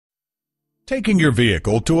Taking your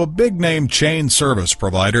vehicle to a big-name chain service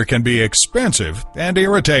provider can be expensive and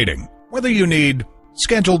irritating, whether you need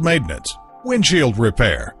scheduled maintenance, windshield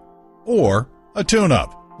repair, or a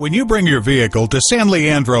tune-up. When you bring your vehicle to San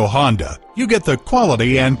Leandro Honda, you get the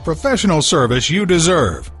quality and professional service you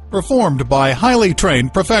deserve, performed by highly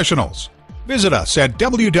trained professionals. Visit us at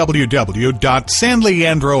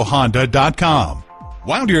www.sanleandrohonda.com.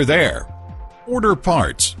 While you're there, order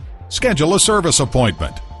parts, schedule a service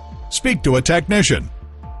appointment, speak to a technician,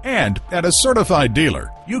 and at a certified dealer,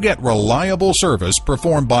 you get reliable service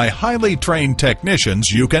performed by highly trained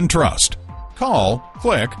technicians you can trust. Call,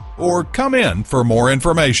 click, or come in for more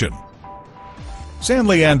information. San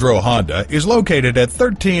Leandro Honda is located at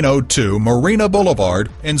 1302 Marina Boulevard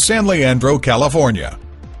in San Leandro, California.